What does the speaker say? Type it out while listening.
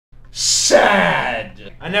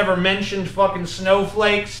Sad. I never mentioned fucking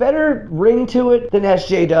snowflakes. Better ring to it than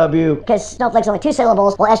SJW. Because snowflake's only 2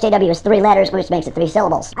 syllables, while SJW is 3 letters, which makes it 3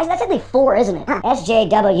 syllables. Actually, that's actually 4, isn't it? Huh.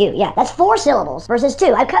 SJW, yeah, that's 4 syllables versus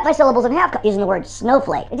 2. I've cut my syllables in half using the word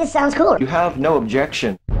snowflake. It just sounds cooler. You have no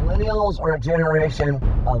objection. Millennials are a generation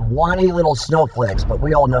of whiny little snowflakes, but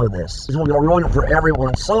we all know this. This is going to ruin it for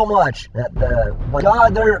everyone so much that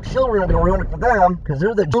their children are going to ruin it for them because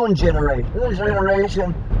they're the June generation. They're the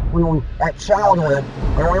generation who, at childhood,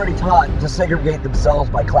 are already taught to segregate themselves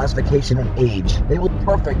by classification and age. They look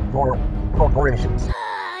perfect for corporations.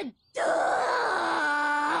 It's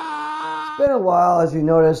been a while, as you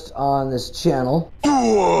noticed on this channel.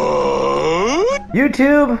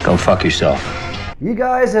 YouTube. Go fuck yourself. You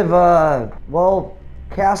guys have, well,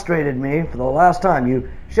 castrated me for the last time. You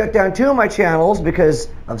shut down 2 of my channels because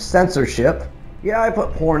of censorship. Yeah, I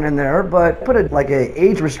put porn in there, but put like a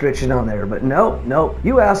age restriction on there. But nope.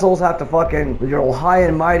 You assholes have to fucking, with your high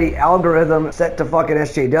and mighty algorithm set to fucking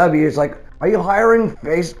SJW. It's like, are you hiring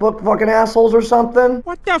Facebook fucking assholes or something?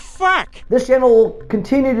 What the fuck? This channel will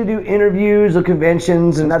continue to do interviews of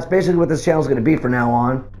conventions, and that's basically what this channel is going to be from now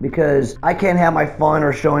on, because I can't have my fun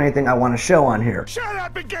or show anything I want to show on here. Shut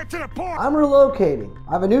up and get to the point! I'm relocating.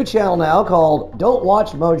 I have a new channel now called Don't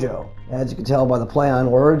Watch Mojo. As you can tell by the play on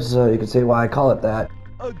words, you can see why I call it that.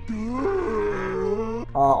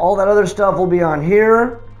 All that other stuff will be on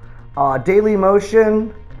here. Daily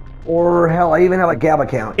Motion. Or hell, I even have a Gab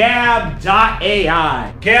account.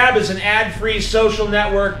 Gab.ai. Gab is an ad-free social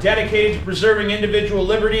network dedicated to preserving individual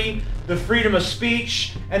liberty, the freedom of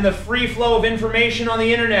speech, and the free flow of information on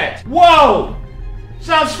the internet. Whoa!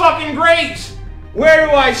 Sounds fucking great! Where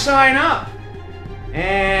do I sign up?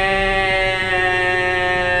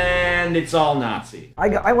 And it's all Nazi.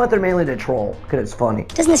 I went there mainly to troll, because it's funny.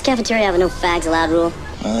 Doesn't this cafeteria have a no fags allowed rule?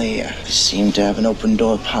 Well, they seem to have an open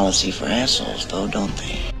door policy for assholes, though, don't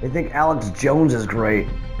they? They think Alex Jones is great.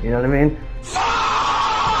 You know what I mean?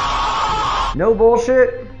 No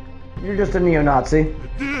bullshit. You're just a neo-Nazi.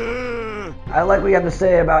 I like what you have to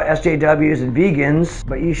say about SJWs and vegans,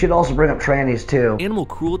 but you should also bring up trannies too. Animal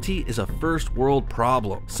cruelty is a first world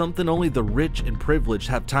problem, something only the rich and privileged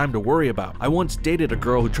have time to worry about. I once dated a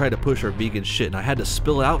girl who tried to push her vegan shit, and I had to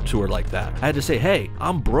spill it out to her like that. I had to say, hey,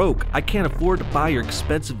 I'm broke. I can't afford to buy your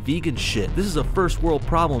expensive vegan shit. This is a first world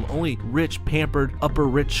problem only rich, pampered, upper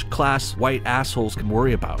rich class white assholes can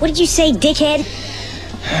worry about. What did you say, dickhead?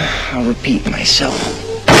 I'll repeat myself.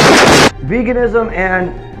 Veganism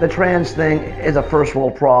and the trans thing is a first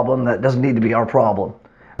world problem that doesn't need to be our problem.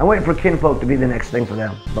 I'm waiting for kinfolk to be the next thing for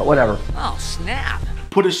them, but whatever. Oh, snap.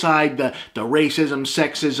 Put aside the racism,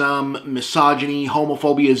 sexism, misogyny,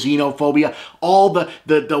 homophobia, xenophobia, all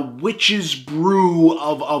the witch's brew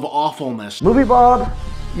of awfulness. Moviebob,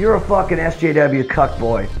 you're a fucking SJW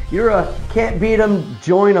cuckboy. You're a can't beat 'em,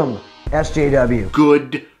 join 'em SJW.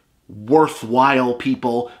 Good, worthwhile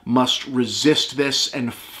people must resist this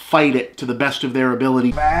and fight it to the best of their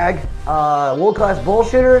ability. Bag, world-class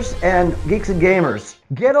bullshitters, and Geeks and Gamers.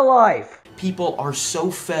 Get a life. People are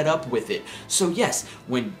so fed up with it. So yes,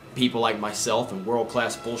 when people like myself and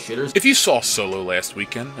world-class bullshitters... If you saw Solo last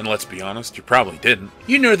weekend, and let's be honest, you probably didn't,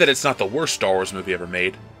 you know that it's not the worst Star Wars movie ever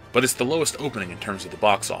made, but it's the lowest opening in terms of the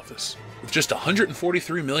box office. With just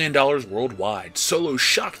 $143 million worldwide, Solo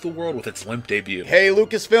shocked the world with its limp debut. Hey,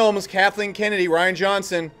 Lucasfilms, Kathleen Kennedy, Rian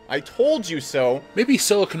Johnson. I told you so. Maybe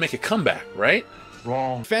Solo can make a comeback, right?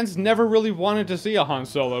 Wrong. Fans never really wanted to see a Han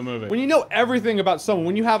Solo movie. When you know everything about someone,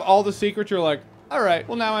 when you have all the secrets, you're like, alright,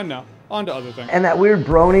 well now I know. On to other things. And that weird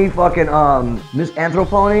brony fucking, MisAnthro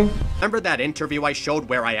Pony. Remember that interview I showed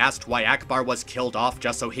where I asked why Akbar was killed off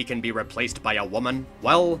just so he can be replaced by a woman?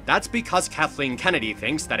 Well, that's because Kathleen Kennedy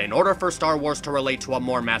thinks that in order for Star Wars to relate to a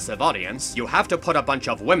more massive audience, you have to put a bunch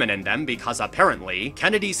of women in them because apparently,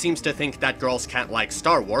 Kennedy seems to think that girls can't like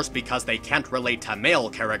Star Wars because they can't relate to male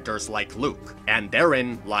characters like Luke. And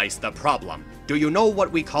therein lies the problem. Do you know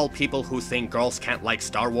what we call people who think girls can't like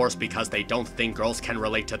Star Wars because they don't think girls can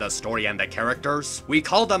relate to the story and the characters? We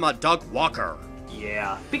call them a Doug Walker.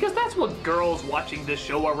 Yeah, because that's what girls watching this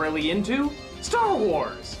show are really into. Star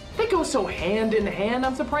Wars. They go so hand in hand,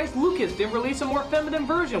 I'm surprised Lucas didn't release a more feminine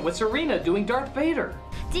version with Serena doing Darth Vader.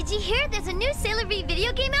 Did you hear there's a new Sailor V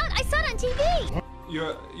video game out? I saw it on TV.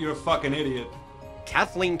 You're a fucking idiot.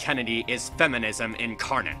 Kathleen Kennedy is feminism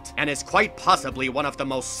incarnate, and is quite possibly one of the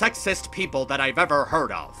most sexist people that I've ever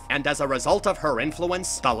heard of. And as a result of her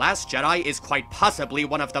influence, The Last Jedi is quite possibly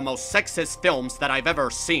one of the most sexist films that I've ever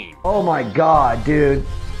seen. Oh my god, dude.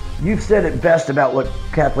 You've said it best about what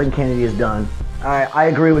Kathleen Kennedy has done. I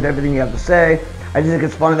agree with everything you have to say. I just think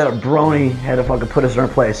it's funny that a brony had to fucking put us in our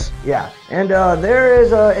place. Yeah. And there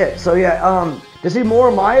is it. So yeah, to see more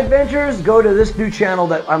of my adventures, go to this new channel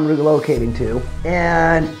that I'm relocating to.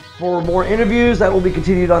 And for more interviews, that will be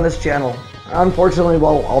continued on this channel. Unfortunately,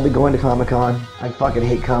 well, I'll be going to Comic-Con. I fucking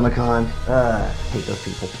hate Comic-Con. Hate those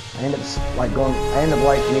people. I end up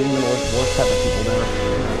meeting the worst type of people there.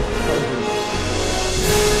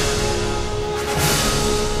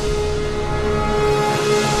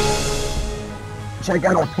 Check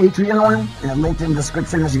out our Patreon, linked in the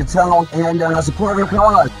description as you can tell, and support our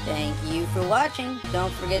cause. Thank you for watching.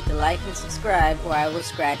 Don't forget to like and subscribe, or I will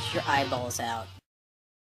scratch your eyeballs out.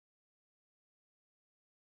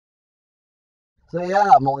 So yeah,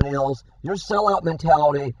 millennials, your sellout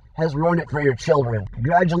mentality has ruined it for your children.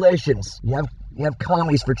 Congratulations, you have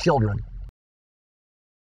commies for children.